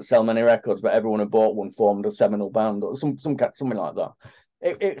they didn't sell many records, but everyone who bought one formed a seminal band, or something like that.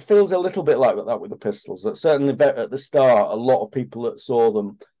 It feels a little bit like that with the Pistols, that certainly at the start, a lot of people that saw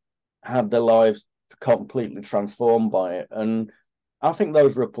them had their lives completely transformed by it. And I think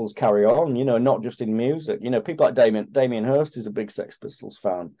those ripples carry on, you know, not just in music. You know, people like Damien Hirst is a big Sex Pistols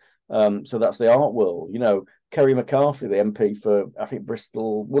fan. So that's the art world. You know, Kerry McCarthy, the MP for, I think,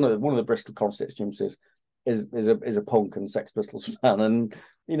 Bristol, one of the Bristol constituencies, is a punk and Sex Pistols fan. And,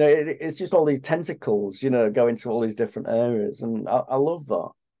 you know, it's just all these tentacles, you know, go into all these different areas. And I love that.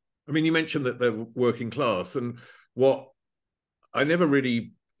 I mean, you mentioned that they're working class, and what I never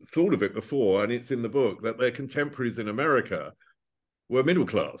really thought of it before, and it's in the book, that their contemporaries in America were middle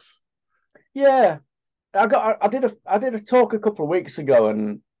class. Yeah. I did a talk a couple of weeks ago,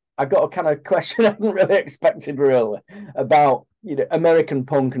 and I got a kind of question I hadn't really expected, really, about, you know, American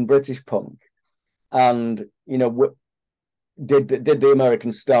punk and British punk, and, you know, did the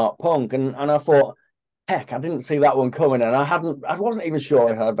Americans start punk? And I thought, heck, I didn't see that one coming, and I wasn't even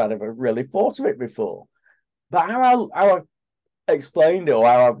sure if I'd ever really thought of it before. But how I explained it,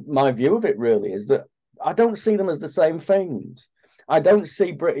 or my view of it really, is that I don't see them as the same things. I don't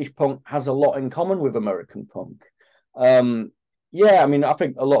see British punk has a lot in common with American punk. Yeah, I mean, I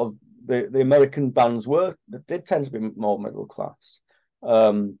think a lot of the American bands did tend to be more middle class.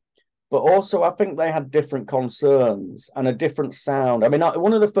 But also, I think they had different concerns and a different sound. I mean,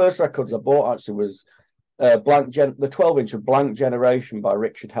 one of the first records I bought actually was the 12-inch of Blank Generation by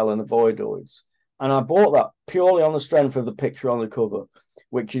Richard Hell and the Voidoids. And I bought that purely on the strength of the picture on the cover,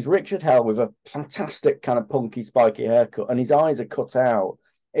 which is Richard Hell with a fantastic kind of punky, spiky haircut, and his eyes are cut out.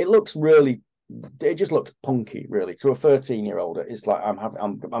 It just looks punky, really. To a 13-year-old, it's like,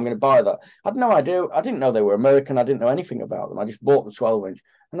 I'm going to buy that. I had no idea. I didn't know they were American. I didn't know anything about them. I just bought the 12-inch,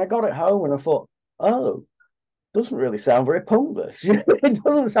 and I got it home, and I thought, oh, doesn't really sound very punk, this. It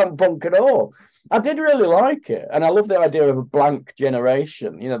doesn't sound punk at all. I did really like it, and I love the idea of a Blank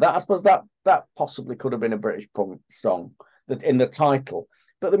Generation. You know, that I suppose that possibly could have been a British punk song that in the title,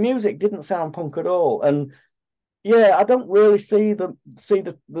 but the music didn't sound punk at all. And yeah, I don't really see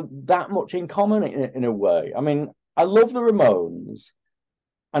that much in common in a way. I mean, I love the Ramones,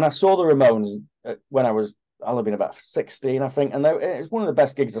 and I saw the Ramones when I'll have been about 16, I think, and it was one of the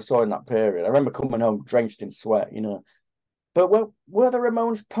best gigs I saw in that period. I remember coming home drenched in sweat, you know. But were the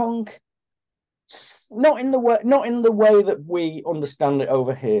Ramones punk? Not in the way that we understand it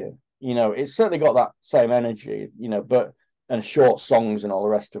over here. You know, it's certainly got that same energy, you know, and short songs and all the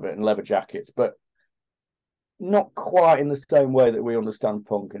rest of it, and leather jackets. But not quite in the same way that we understand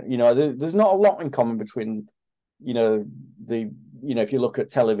punk. You know, there's not a lot in common between, you know, if you look at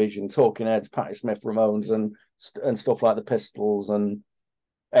television, Talking Heads, Patti Smith, Ramones, and stuff like the Pistols and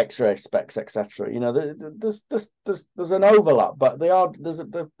X-Ray Specs, etc. You know, there's an overlap, but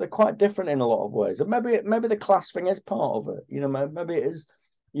they're quite different in a lot of ways. And maybe the class thing is part of it. You know, maybe it is.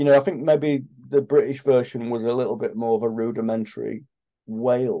 You know, I think maybe the British version was a little bit more of a rudimentary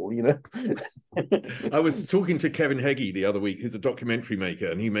wail, you know. I was talking to Kevin Heggie the other week, who's a documentary maker,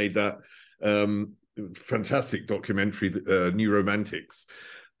 and he made that fantastic documentary, New Romantics.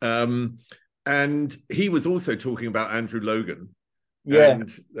 And he was also talking about Andrew Logan. Yeah.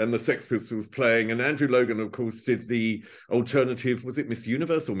 And the Sex Pistols playing. And Andrew Logan, of course, did the alternative, was it Miss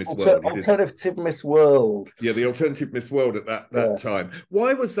Universe or Miss World? Alternative Miss World. Yeah, the alternative Miss World at that time.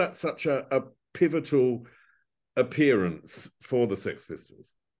 Why was that such a pivotal appearance for the Sex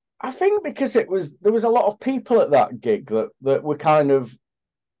Pistols? I think because there was a lot of people at that gig that were kind of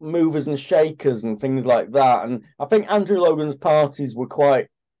movers and shakers and things like that. And I think Andrew Logan's parties were quite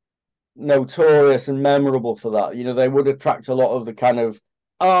notorious and memorable for that. You know, they would attract a lot of the kind of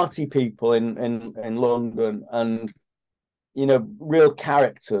arty people in London, and, you know, real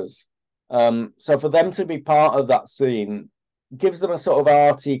characters. So for them to be part of that scene gives them a sort of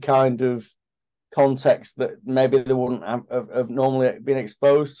arty kind of context that maybe they wouldn't have normally been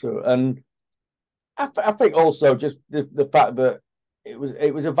exposed to. And I think also just the fact that it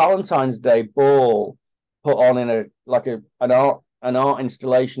was a Valentine's Day ball put on in an art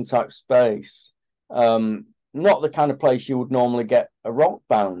installation type space, not the kind of place you would normally get a rock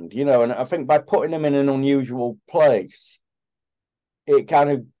band, you know. And I think by putting them in an unusual place, it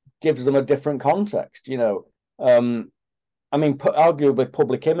kind of gives them a different context, you know. I mean, arguably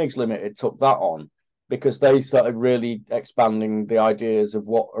Public Image Limited took that on because they started really expanding the ideas of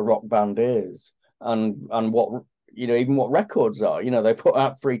what a rock band is and what, you know, even what records are. You know, they put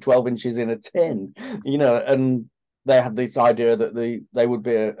out 3 12 inches in a tin, you know, and they had this idea that they would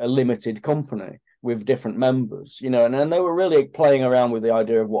be a limited company with different members, you know, and they were really playing around with the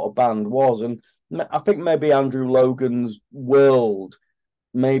idea of what a band was. And I think maybe Andrew Logan's world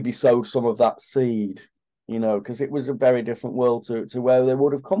maybe sowed some of that seed, you know, because it was a very different world to where they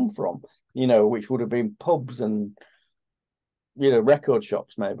would have come from, you know, which would have been pubs and, you know, record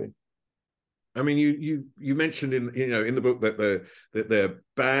shops maybe. I mean, you mentioned in the book that they're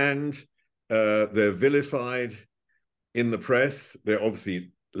banned, they're vilified in the press. They're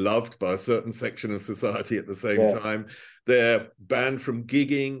obviously loved by a certain section of society at the same time. They're banned from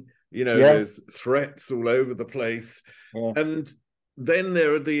gigging. You know, there's threats all over the place, and then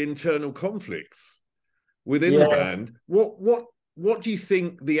there are the internal conflicts within the band. What do you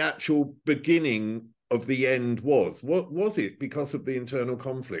think the actual beginning of the end was? What was it because of the internal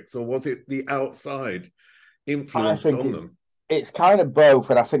conflicts, or was it the outside influence on them? It's kind of both,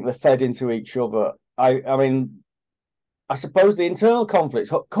 and I think they fed into each other. I mean, I suppose the internal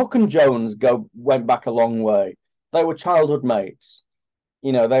conflicts. Cook and Jones went back a long way. They were childhood mates.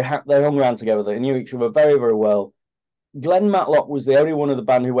 You know, they hung around together. They knew each other very, very well. Glenn Matlock was the only one of the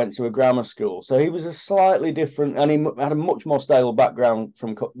band who went to a grammar school, so he was a slightly different, and he had a much more stable background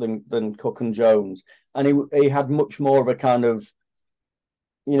from than Cook and Jones, and he had much more of a kind of,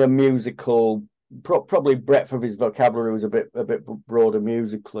 you know, musical, probably breadth of his vocabulary was a bit broader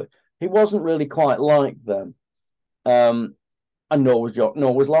musically. He wasn't really quite like them, and nor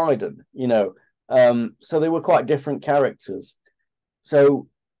was Lydon, you know, so they were quite different characters. So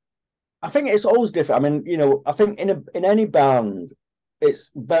I think it's always different. I mean, you know, I think in any band,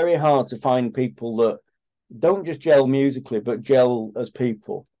 it's very hard to find people that don't just gel musically, but gel as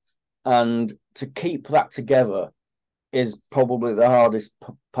people. And to keep that together is probably the hardest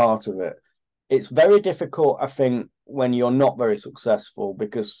part of it. It's very difficult, I think, when you're not very successful,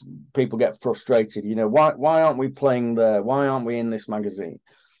 because people get frustrated. You know, why aren't we playing there? Why aren't we in this magazine?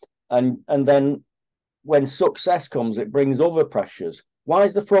 And then when success comes, it brings other pressures. Why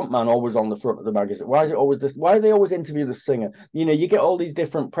is the front man always on the front of the magazine? Why is it always this? Why do they always interview the singer? You know, you get all these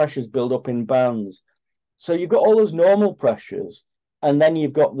different pressures build up in bands. So you've got all those normal pressures, and then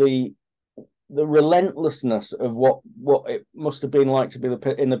you've got the relentlessness of what it must have been like to be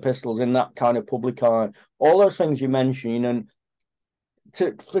in the Pistols in that kind of public eye. All those things you mentioned, you know,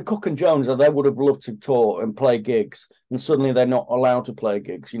 for Cook and Jones, they would have loved to tour and play gigs, and suddenly they're not allowed to play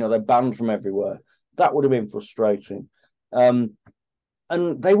gigs. You know, they're banned from everywhere. That would have been frustrating.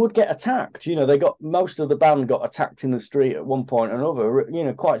 And they would get attacked. You know, most of the band got attacked in the street at one point or another, you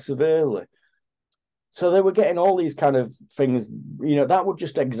know, quite severely. so they were getting all these kind of things, that would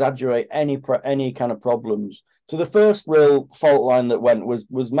just exaggerate any kind of problems. So the first real fault line that went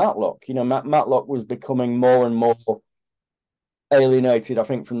was Matlock. Matlock was becoming more and more alienated, I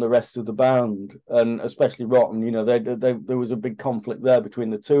think, from the rest of the band, and especially Rotten. There was a big conflict there between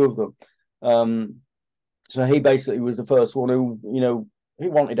the two of them. So he basically was the first one who, he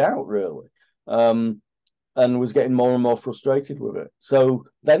wanted out, really. And was getting more and more frustrated with it. So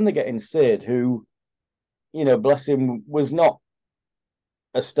then they get in Sid, who, bless him, was not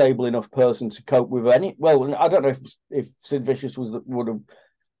a stable enough person to cope with any. Well, I don't know if Sid Vicious would have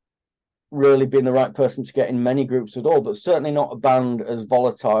really been the right person to get in many groups at all, but certainly not a band as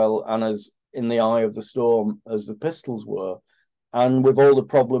volatile and as in the eye of the storm as the Pistols were, and with all the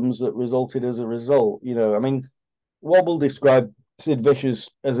problems that resulted as a result. I mean, Wobble described Sid Vicious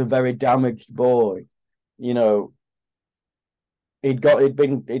as a very damaged boy. He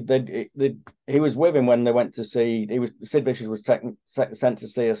was with him when they went to see. Sid Vicious was sent to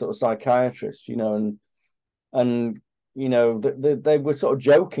see a sort of psychiatrist, and they were sort of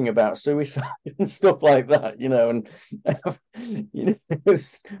joking about suicide and stuff like that, and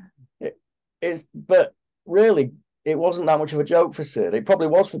but really it wasn't that much of a joke for Sid. It probably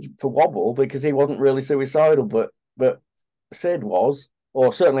was for Wobble, because he wasn't really suicidal, but Sid was,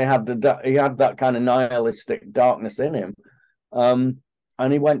 or certainly he had that kind of nihilistic darkness in him,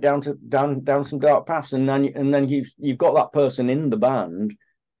 and he went down some dark paths, and then you've got that person in the band,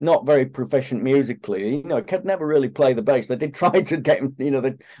 not very proficient musically. Could never really play the bass. They did try to get him.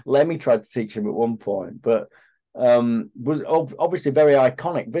 Lemmy tried to teach him at one point, but was obviously very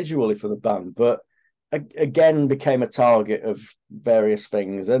iconic visually for the band, but again became a target of various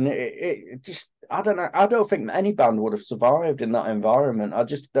things, and it just, I don't know. I don't think any band would have survived in that environment. I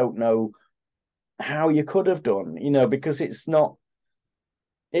just don't know how you could have done, because it's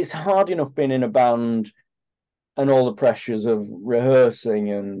hard enough being in a band and all the pressures of rehearsing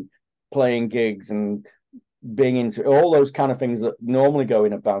and playing gigs and being into all those kind of things that normally go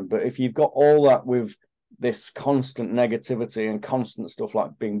in a band. But if you've got all that with this constant negativity and constant stuff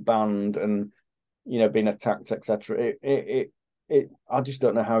like being banned and being attacked, etc., I just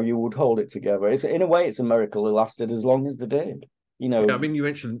don't know how you would hold it together. In a way, it's a miracle it lasted as long as they did. Yeah, I mean, you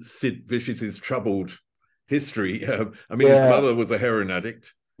mentioned Sid Vicious's troubled history. His mother was a heroin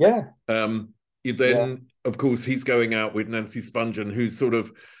addict. Yeah. Of course, he's going out with Nancy Spungen, who's sort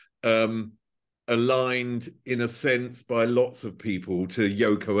of aligned in a sense by lots of people to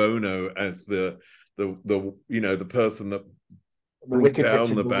Yoko Ono as the person that brought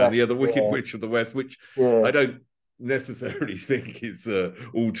down the band. The Wicked Witch of the West, which I don't necessarily think is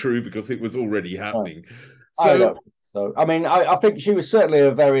all true, because it was already happening. So I mean, I think she was certainly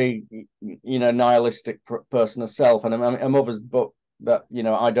a very nihilistic person herself, and her mother's book, that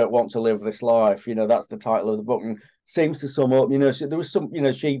I don't want to live this life, that's the title of the book, and seems to sum up, there was some,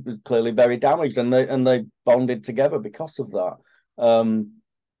 she was clearly very damaged, and they bonded together because of that. And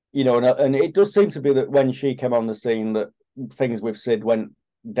it does seem to be that when she came on the scene, that things with Sid went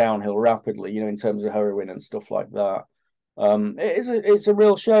downhill rapidly, in terms of heroin and stuff like that. It's a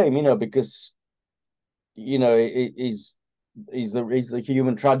real shame, because he's the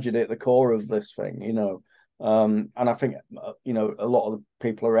human tragedy at the core of this thing, and I think a lot of the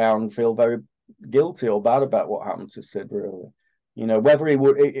people around feel very guilty or bad about what happened to Sid, really. Whether he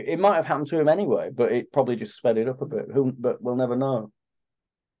would, it might have happened to him anyway, but it probably just sped it up a bit. But we'll never know.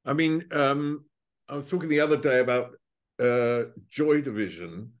 I mean, I was talking the other day about Joy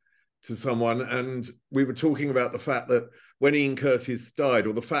Division to someone, and we were talking about the fact that when Ian Curtis died,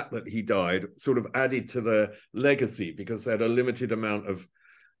 or the fact that he died, sort of added to the legacy, because they had a limited amount of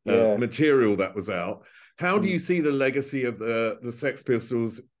material that was out. How do you see the legacy of the Sex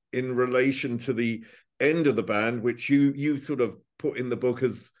Pistols in relation to the end of the band, which you sort of put in the book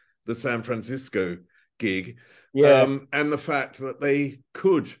as the San Francisco gig, and the fact that they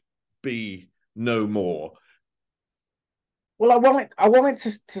could be no more? Well, I wanted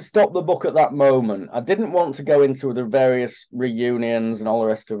to stop the book at that moment. I didn't want to go into the various reunions and all the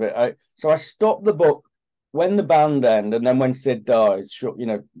rest of it. So I stopped the book when the band ended, and then when Sid dies,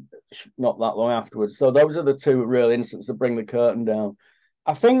 not that long afterwards. So those are the two real instances that bring the curtain down.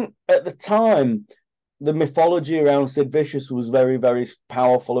 I think at the time, the mythology around Sid Vicious was very, very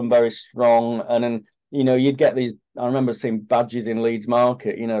powerful and very strong. And then, you'd get these, I remember seeing badges in Leeds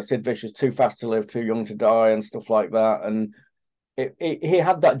Market, Sid Vicious, too fast to live, too young to die, and stuff like that. And he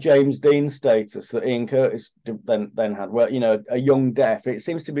had that James Dean status that Ian Curtis then had, where, a young death. It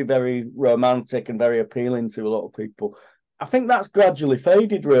seems to be very romantic and very appealing to a lot of people. I think that's gradually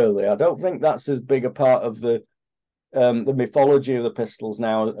faded, really. I don't think that's as big a part of the mythology of the Pistols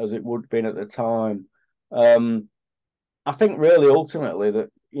now as it would have been at the time. I think really ultimately that,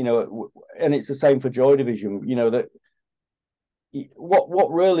 and it's the same for Joy Division, that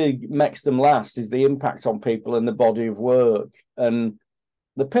what really makes them last is the impact on people and the body of work. And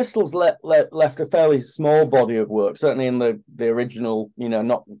the Pistols left a fairly small body of work, certainly in the original,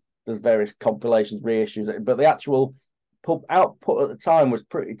 not, there's various compilations, reissues, but the actual output at the time was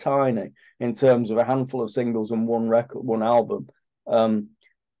pretty tiny in terms of a handful of singles and one album.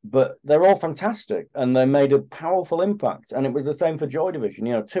 But they're all fantastic and they made a powerful impact. And it was the same for Joy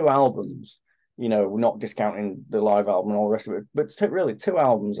Division, 2 albums, not discounting the live album and all the rest of it, but really 2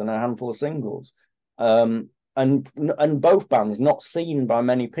 albums and a handful of singles. And both bands not seen by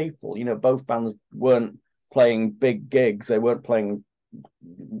many people. Both bands weren't playing big gigs. They weren't playing.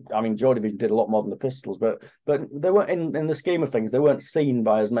 I mean, Joy Division did a lot more than the Pistols, but they weren't in the scheme of things. They weren't seen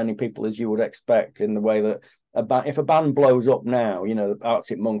by as many people as you would expect. In the way that if a band blows up now,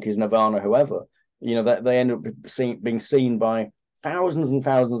 Arctic Monkeys, Nirvana, whoever, they end up being seen by thousands and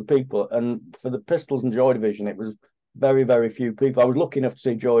thousands of people. And for the Pistols and Joy Division, it was very, very few people. I was lucky enough to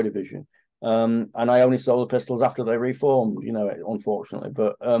see Joy Division. And I only saw the Pistols after they reformed, unfortunately.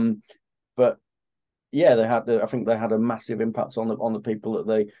 But yeah, I think they had a massive impact on the people that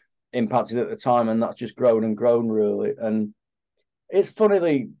they impacted at the time, and that's just grown and grown really. And it's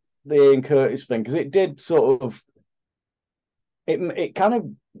funny the Ian Curtis thing, because it did sort of it kind of,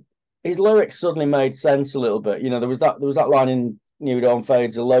 his lyrics suddenly made sense a little bit. There was that line in New Dawn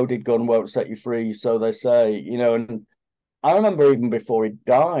Fades, "A loaded gun won't set you free, so they say," and I remember even before he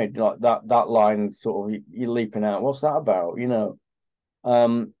died, like that line sort of, you're leaping out, what's that about,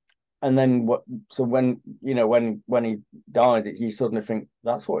 and then when he dies, you suddenly think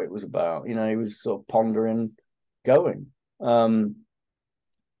that's what it was about. He was sort of pondering going.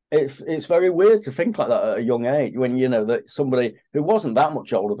 It's very weird to think like that at a young age, when that somebody who wasn't that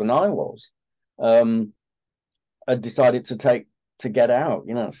much older than I was had decided to get out,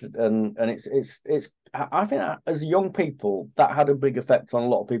 and it's I think that as young people that had a big effect on a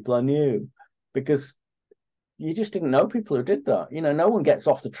lot of people I knew, because you just didn't know people who did that. No one gets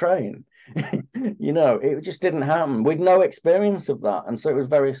off the train. It just didn't happen. We'd no experience of that, and so it was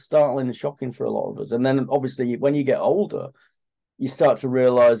very startling and shocking for a lot of us. And then obviously when you get older, you start to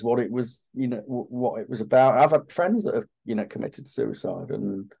realize what it was, what it was about. I've had friends that have committed suicide,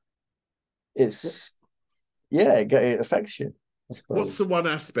 and it affects you. What's the one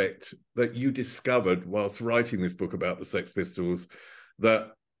aspect that you discovered whilst writing this book about the Sex Pistols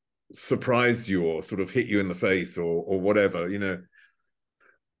that surprised you or sort of hit you in the face or whatever,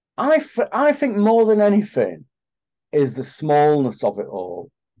 I think more than anything is the smallness of it all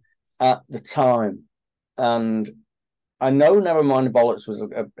at the time. And I know Nevermind the Bollocks was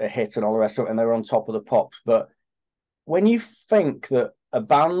a hit and all the rest of it, and they were on top of the pops, but when you think that a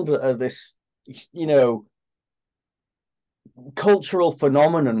band of this, cultural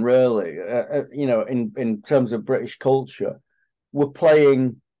phenomenon really, in terms of British culture, were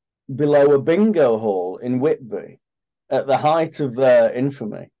playing below a bingo hall in Whitby at the height of their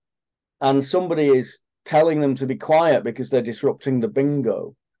infamy, and somebody is telling them to be quiet because they're disrupting the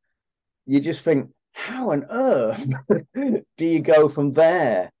bingo, you just think, how on earth do you go from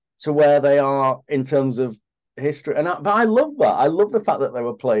there to where they are in terms of history? But I love that. I love the fact that they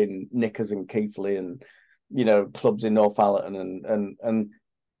were playing Knickers and Keighley and clubs in Northallerton and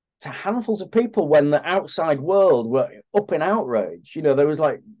to handfuls of people, when the outside world were up in outrage. There was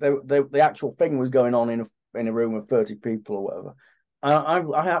like the actual thing was going on in a room of 30 people or whatever.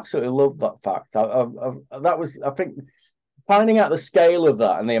 I absolutely love that fact. I think finding out the scale of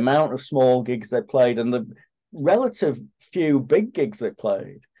that and the amount of small gigs they played and the relative few big gigs they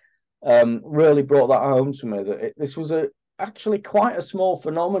played really brought that home to me, that this was actually quite a small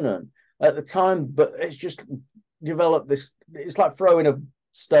phenomenon at the time, but it's just developed this. It's like throwing a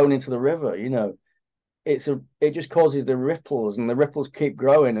stone into the river, it just causes the ripples, and the ripples keep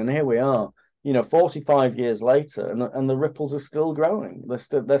growing, and here we are, 45 years later, and the ripples are still growing.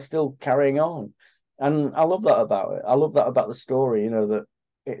 They're still carrying on, and I love that about it. I love that about the story, that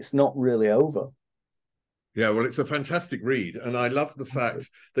it's not really over. Yeah, well, it's a fantastic read, and I love the fact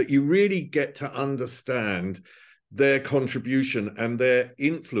that you really get to understand their contribution and their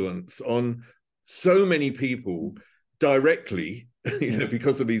influence on so many people directly,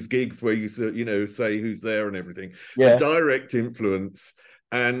 because of these gigs where you say who's there and everything. Yeah. A direct influence,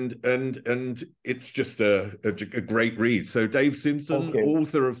 and it's just a great read. So Dave Simpson,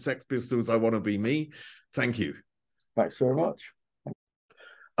 author of Sex Pistols, I Want to Be Me, thank you. Thanks very much.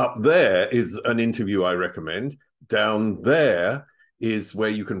 Up there is an interview I recommend. Down there is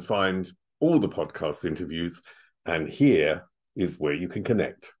where you can find all the podcast interviews, and here is where you can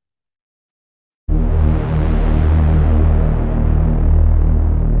connect.